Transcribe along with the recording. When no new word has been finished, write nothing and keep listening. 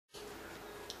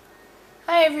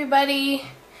Hi everybody,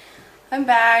 I'm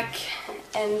back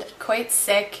and quite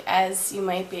sick, as you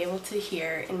might be able to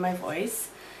hear in my voice.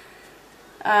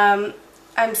 I'm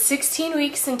 16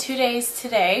 weeks and 2 days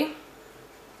today.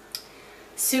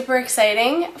 Super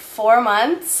exciting, 4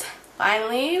 months,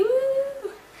 finally,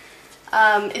 woo!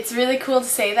 It's really cool to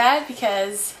say that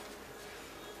because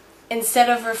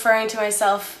instead of referring to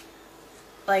myself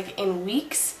like in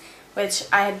weeks, which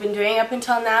I had been doing up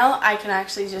until now, I can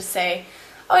actually just say,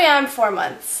 oh yeah, I'm 4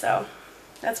 months, so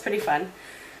that's pretty fun.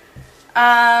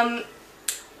 I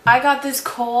got this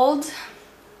cold,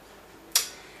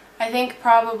 I think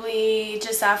probably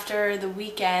just after the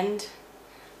weekend,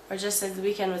 or just as the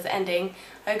weekend was ending.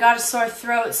 I got a sore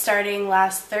throat starting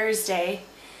last Thursday,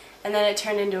 and then it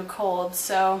turned into a cold,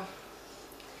 so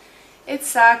it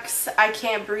sucks. I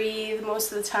can't breathe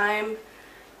most of the time.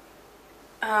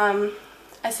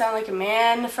 I sound like a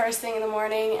man the first thing in the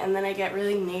morning, and then I get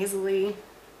really nasally.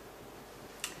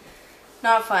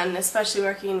 Not fun, especially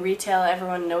working in retail.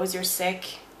 Everyone knows you're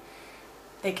sick.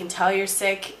 They can tell you're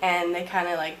sick, and they kind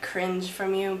of like cringe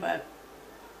from you, but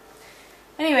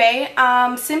anyway,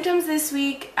 symptoms this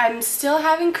week. I'm still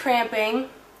having cramping.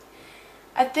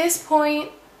 At this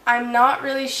point, I'm not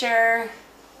really sure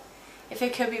if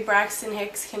it could be Braxton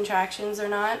Hicks contractions or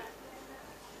not.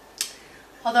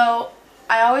 Although,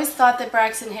 I always thought that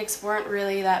Braxton Hicks weren't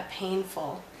really that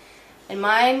painful. And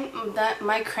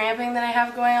my cramping that I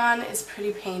have going on is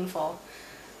pretty painful.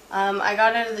 I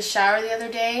got out of the shower the other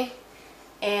day,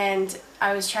 and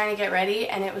I was trying to get ready,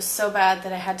 and it was so bad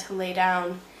that I had to lay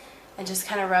down and just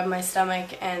kind of rub my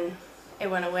stomach, and it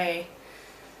went away.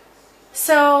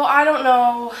 So I don't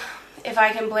know if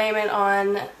I can blame it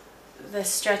on the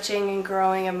stretching and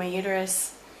growing of my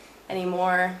uterus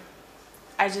anymore.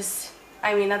 I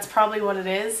mean, that's probably what it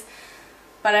is.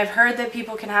 But I've heard that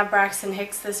people can have Braxton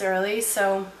Hicks this early,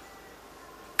 so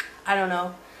I don't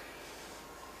know.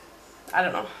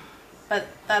 But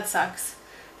that sucks.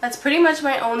 That's pretty much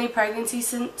my only pregnancy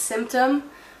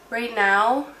symptom right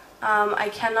now.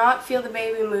 I cannot feel the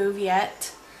baby move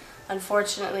yet,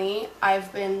 unfortunately.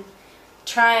 I've been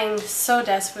trying so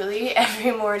desperately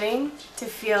every morning to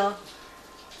feel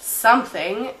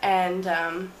something, and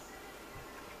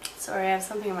sorry, I have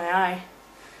something in my eye.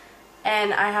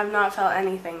 And I have not felt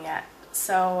anything yet.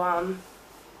 So,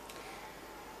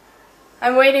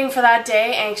 I'm waiting for that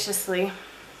day anxiously.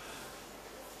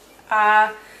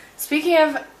 Speaking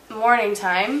of morning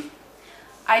time,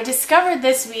 I discovered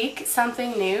this week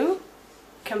something new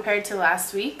compared to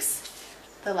last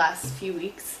the last few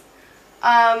weeks.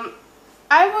 I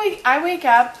wake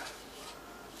up,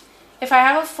 if I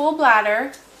have a full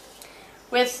bladder,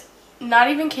 with, not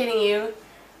even kidding you,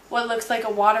 what looks like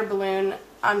a water balloon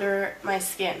under my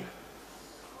skin.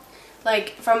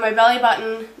 Like, from my belly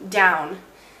button down.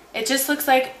 It just looks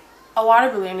like a water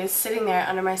balloon is sitting there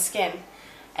under my skin.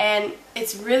 And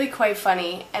it's really quite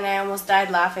funny, and I almost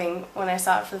died laughing when I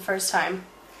saw it for the first time.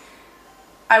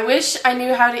 I wish I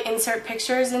knew how to insert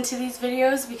pictures into these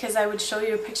videos, because I would show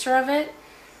you a picture of it.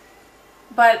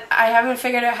 But I haven't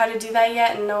figured out how to do that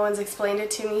yet, and no one's explained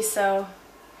it to me, so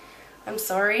I'm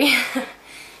sorry.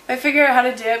 If I figure out how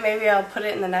to do it, maybe I'll put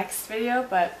it in the next video,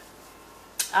 but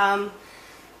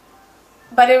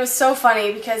it was so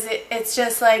funny because it's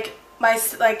just like my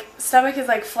stomach is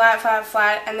like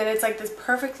flat, and then it's like this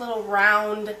perfect little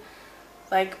round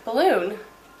like balloon,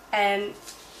 and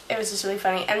it was just really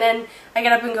funny. And then I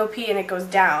get up and go pee, and it goes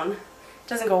down. It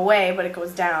doesn't go away, but it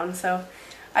goes down. So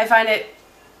I find it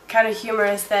kind of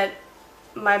humorous that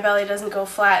my belly doesn't go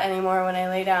flat anymore when I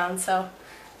lay down, so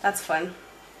that's fun.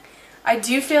 I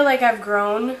do feel like I've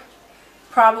grown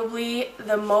probably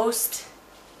the most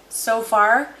so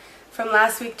far from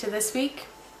last week to this week.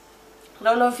 I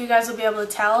don't know if you guys will be able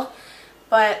to tell,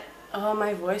 but, oh,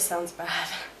 my voice sounds bad.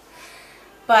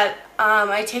 But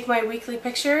I take my weekly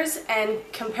pictures, and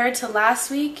compared to last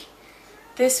week,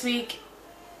 this week,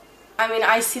 I mean,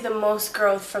 I see the most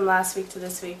growth from last week to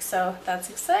this week, so that's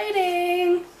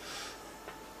exciting.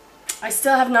 I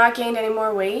still have not gained any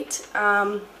more weight.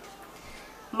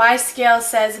 My scale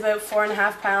says about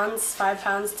 4.5 pounds, 5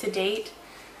 pounds to date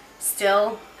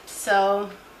still, so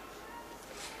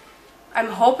I'm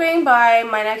hoping by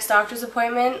my next doctor's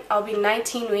appointment, I'll be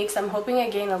 19 weeks. I'm hoping I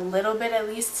gain a little bit at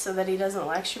least so that he doesn't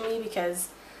lecture me, because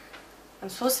I'm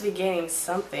supposed to be gaining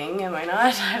something, am I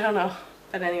not? I don't know,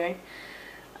 but anyway.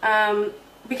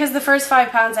 Because the first 5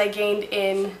 pounds I gained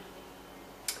in,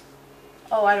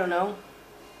 oh, I don't know,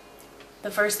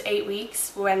 the first 8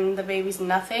 weeks when the baby's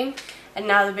nothing, and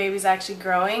now the baby's actually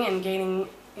growing and gaining,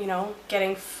 you know,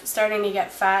 starting to get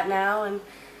fat now, and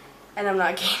I'm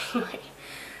not gaining weight.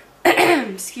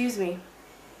 Excuse me.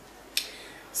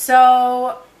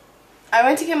 So I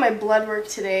went to get my blood work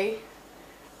today.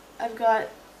 I've got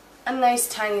a nice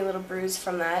tiny little bruise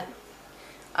from that.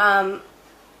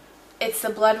 It's the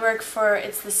blood work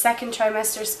it's the second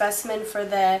trimester specimen for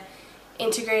the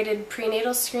integrated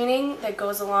prenatal screening that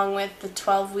goes along with the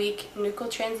 12-week nuchal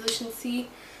translucency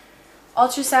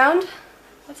ultrasound.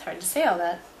 That's hard to say all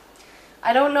that.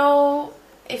 I don't know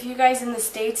if you guys in the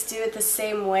States do it the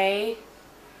same way,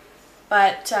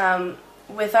 but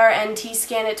with our NT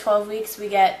scan at 12 weeks, we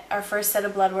get our first set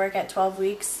of blood work at 12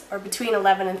 weeks, or between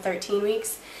 11 and 13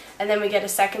 weeks, and then we get a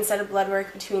second set of blood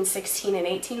work between 16 and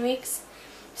 18 weeks.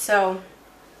 So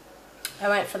I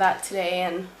went for that today,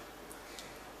 and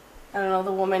I don't know,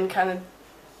 the woman kind of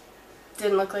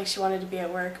didn't look like she wanted to be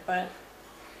at work, but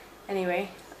anyway.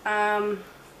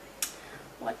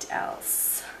 What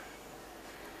else?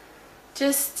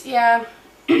 Just, yeah,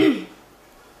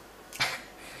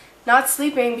 not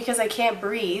sleeping because I can't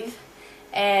breathe,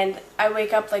 and I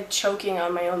wake up like choking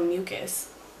on my own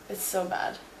mucus. It's so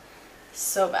bad.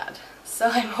 So bad. So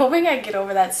I'm hoping I get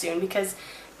over that soon, because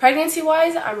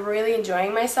pregnancy-wise, I'm really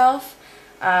enjoying myself.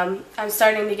 I'm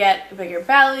starting to get a bigger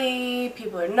belly,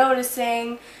 people are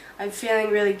noticing, I'm feeling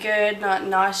really good, not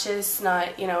nauseous,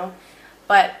 not, you know,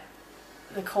 but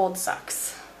the cold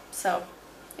sucks. So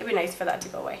it'd be nice for that to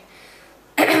go away.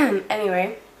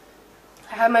 Anyway,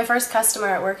 I had my first customer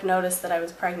at work notice that I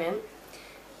was pregnant.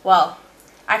 Well,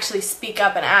 actually speak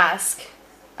up and ask.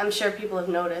 I'm sure people have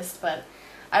noticed, but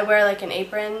I wear like an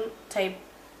apron type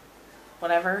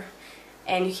whatever,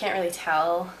 and you can't really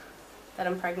tell that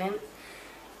I'm pregnant.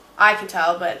 I can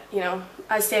tell, but you know,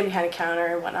 I stand behind a counter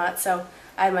and whatnot, so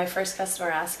I had my first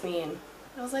customer ask me, and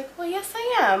I was like, well, yes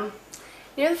I am.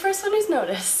 You're the first one who's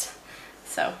noticed.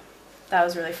 So that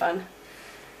was really fun.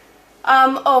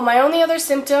 Oh, my only other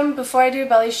symptom before I do a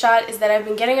belly shot is that I've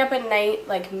been getting up at night,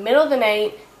 like middle of the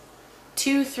night,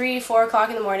 2, 3, 4 o'clock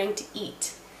in the morning to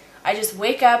eat. I just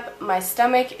wake up, my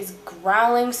stomach is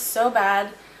growling so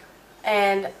bad,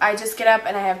 and I just get up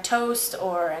and I have toast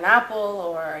or an apple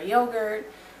or a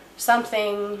yogurt,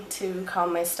 something to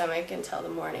calm my stomach until the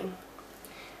morning.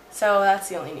 So that's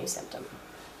the only new symptom.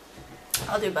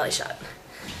 I'll do a belly shot.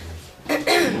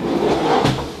 Okay.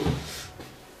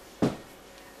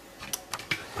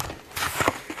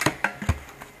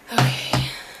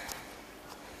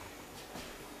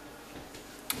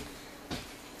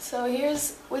 So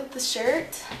here's with the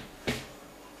shirt.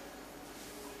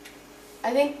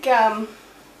 I think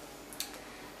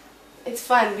it's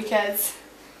fun because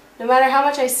no matter how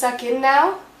much I suck in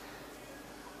now,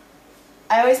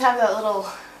 I always have that little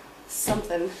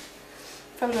something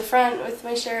from the front with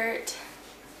my shirt,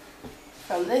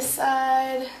 from this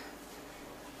side.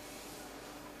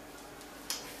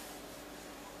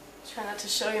 Try not to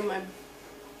show you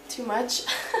too much.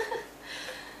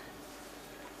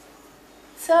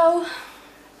 So,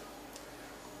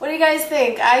 what do you guys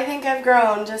think? I think I've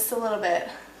grown just a little bit.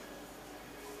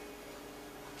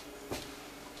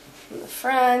 From the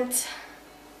front.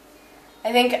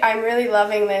 I think I'm really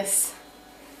loving this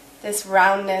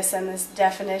roundness and this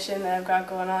definition that I've got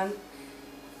going on.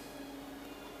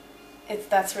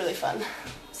 That's really fun.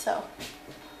 So,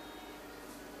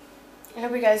 I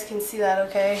hope you guys can see that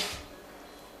okay.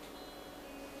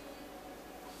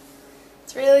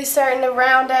 It's really starting to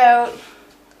round out,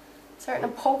 starting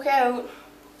to poke out.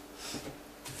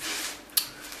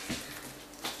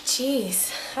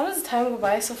 Jeez, how does time go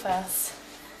by so fast?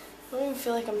 I don't even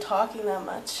feel like I'm talking that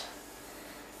much.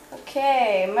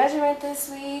 Okay, measurement this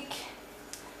week.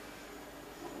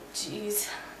 Jeez.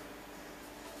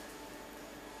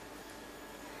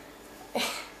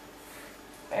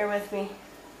 Bear with me.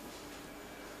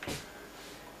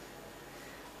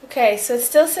 Okay, so it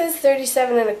still says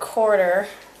 37.25,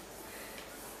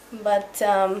 but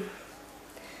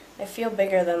I feel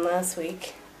bigger than last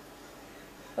week.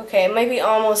 Okay, it might be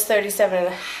almost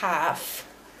 37.5.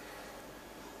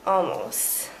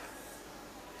 Almost.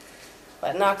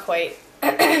 But not quite.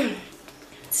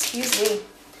 Excuse me.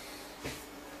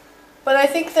 But I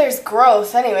think there's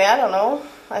growth anyway, I don't know.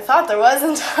 I thought there was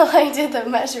until I did the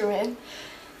measurement.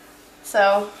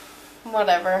 So,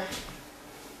 whatever.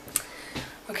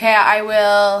 Okay,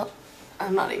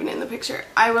 I'm not even in the picture.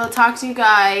 I will talk to you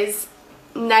guys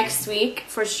next week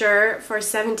for sure for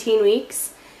 17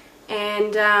 weeks.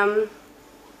 And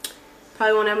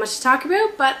probably won't have much to talk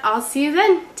about, but I'll see you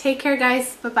then. Take care,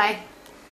 guys. Bye-bye.